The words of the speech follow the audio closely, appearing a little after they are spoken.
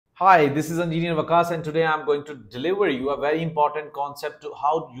Hi, this is Engineer Vakas, and today I'm going to deliver you a very important concept to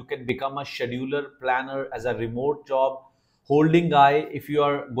how you can become a scheduler planner as a remote job holding guy if you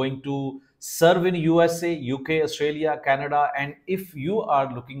are going to serve in USA, UK, Australia, Canada, and if you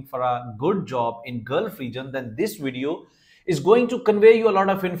are looking for a good job in Gulf region, then this video is going to convey you a lot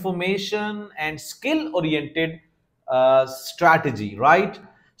of information and skill oriented strategy, right?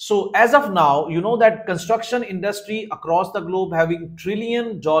 So as of now, you know that construction industry across the globe having $1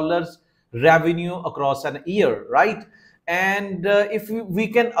 trillion revenue across an year, right? And if we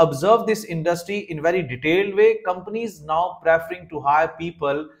can observe this industry in very detailed way, companies now preferring to hire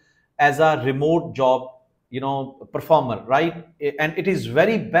people as a remote job, performer, right? And it is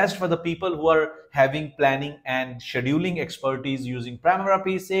very best for the people who are having planning and scheduling expertise using Primavera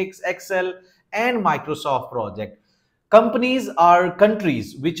P6, Excel, and Microsoft Project. Companies are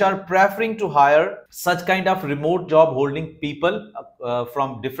countries which are preferring to hire such kind of remote job holding people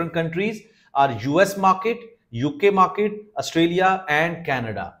from different countries are US market, UK market, Australia and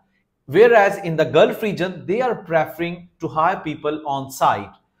Canada. Whereas in the Gulf region, they are preferring to hire people on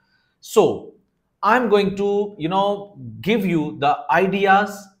site. So I'm going to, give you the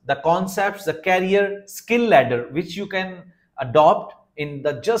ideas, the concepts, the career skill ladder, which you can adopt in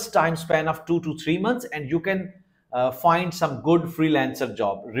the just time span of 2 to 3 months, and you can find some good freelancer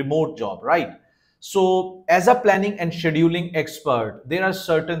job, remote job, right? So as a planning and scheduling expert, there are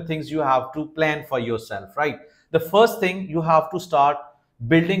certain things you have to plan for yourself, right? The first thing, you have to start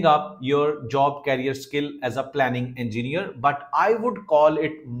building up your job career skill as a planning engineer, but I would call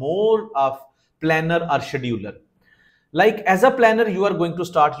it more of planner or scheduler. Like as a planner, you are going to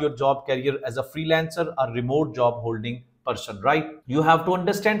start your job career as a freelancer or remote job holding person, right? You have to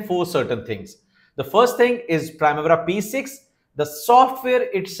understand four certain things. The first thing is Primavera P6. The software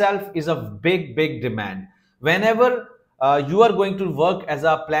itself is a big demand. Whenever you are going to work as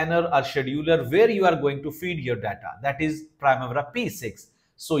a planner or scheduler, where you are going to feed your data, that is Primavera P6.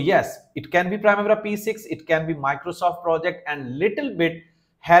 So yes, it can be Primavera P6, it can be Microsoft Project, and little bit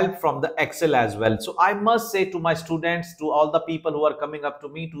help from the Excel as well. So I must say to my students, to all the people who are coming up to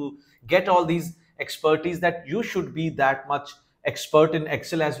me to get all these expertise, that you should be that much expert in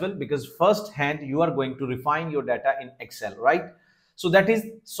Excel as well, because first hand you are going to refine your data in Excel, right? So that is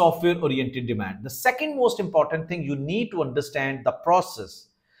software oriented demand. The second most important thing, you need to understand the process.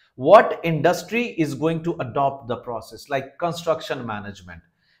 What industry is going to adopt the process, like construction management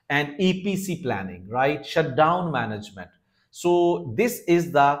and EPC planning, right? Shutdown management. So this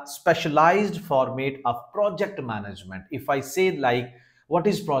is the specialized format of project management. If I say like, what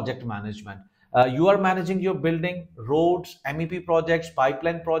is project management? You are managing your building, roads, MEP projects,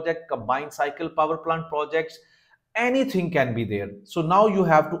 pipeline project, combined cycle power plant projects, anything can be there. So now you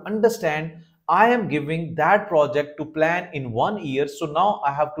have to understand, I am giving that project to plan in 1 year. So now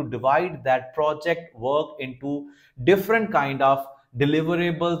I have to divide that project work into different kind of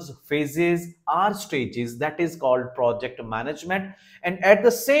deliverables, phases or stages. That is called project management. And at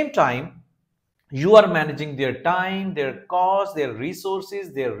the same time, you are managing their time, their costs, their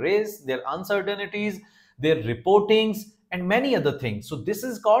resources, their risks, their uncertainties, their reportings, and many other things. So this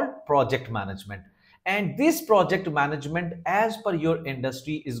is called project management. And this project management, as per your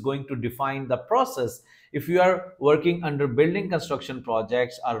industry, is going to define the process. If you are working under building construction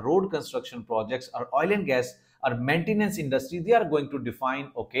projects or road construction projects or oil and gas or maintenance industry, they are going to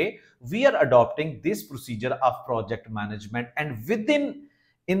define, okay, we are adopting this procedure of project management. And within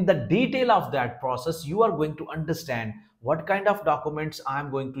in the detail of that process, you are going to understand what kind of documents I'm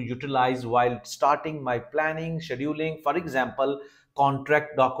going to utilize while starting my planning, scheduling. For example,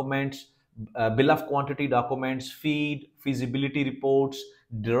 contract documents, bill of quantity documents, feed, feasibility reports,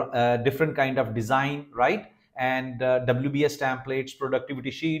 different kind of design, right? And WBS templates,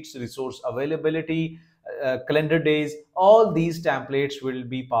 productivity sheets, resource availability, calendar days. All these templates will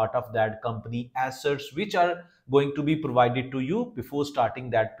be part of that company assets, which are going to be provided to you before starting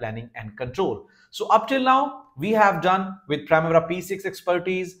that planning and control. So up till now, we have done with Primavera P6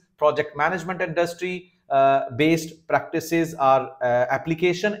 expertise, project management industry based practices or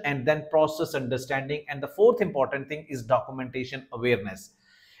application, and then process understanding. And the fourth important thing is documentation awareness.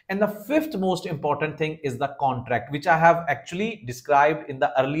 And the fifth most important thing is the contract, which I have actually described in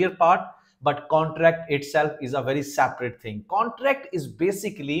the earlier part, but contract itself is a very separate thing. Contract is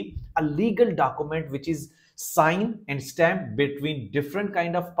basically a legal document which is signed and stamped between different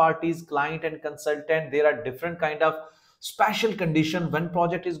kind of parties, client and consultant. There are different kind of special condition, when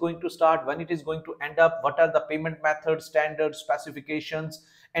project is going to start, when it is going to end up, what are the payment methods, standards, specifications,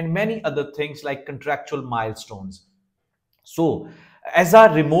 and many other things like contractual milestones. So as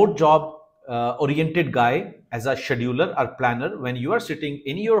a remote job oriented guy, as a scheduler or planner, when you are sitting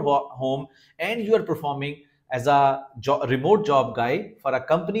in your home and you are performing as a remote job guy for a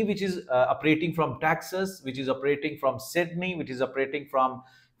company which is operating from Texas, which is operating from Sydney, which is operating from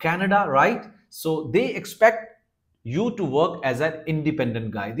Canada, right? So they expect you to work as an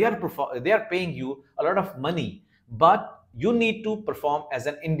independent guy. They are paying you a lot of money, but you need to perform as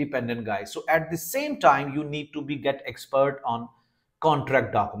an independent guy. So at the same time, you need to be get expert on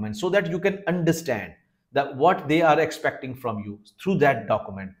contract documents so that you can understand that what they are expecting from you through that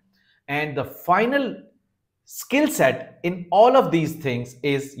document. And the final skill set in all of these things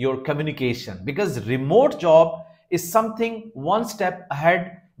is your communication, because remote job is something one step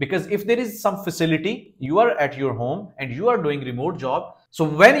ahead. Because if there is some facility, you are at your home and you are doing remote job, so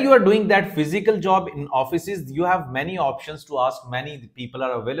when you are doing that physical job in offices, you have many options to ask, many people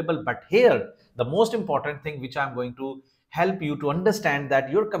are available. But here the most important thing which I'm going to help you to understand,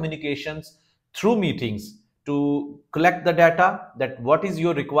 that your communications through meetings to collect the data, that what is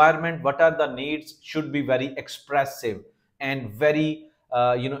your requirement, what are the needs, should be very expressive and very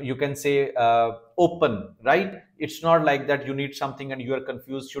you can say open, right? It's not like that you need something and you are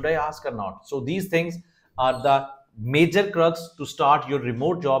confused, should I ask or not? So these things are the major crux to start your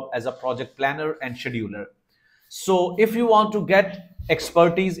remote job as a project planner and scheduler. So if you want to get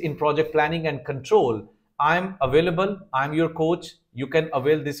expertise in project planning and control, I'm available. I'm your coach. You can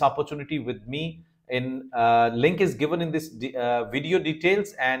avail this opportunity with me. In link is given in this video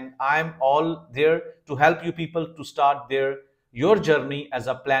details, and I'm all there to help you people to start your journey as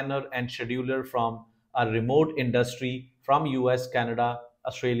a planner and scheduler from a remote industry from US, Canada,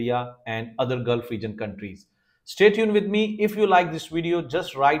 Australia, and other Gulf region countries. Stay tuned with me. If you like this video,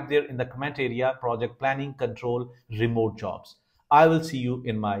 just write there in the comment area, project planning, control, remote jobs. I will see you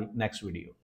in my next video.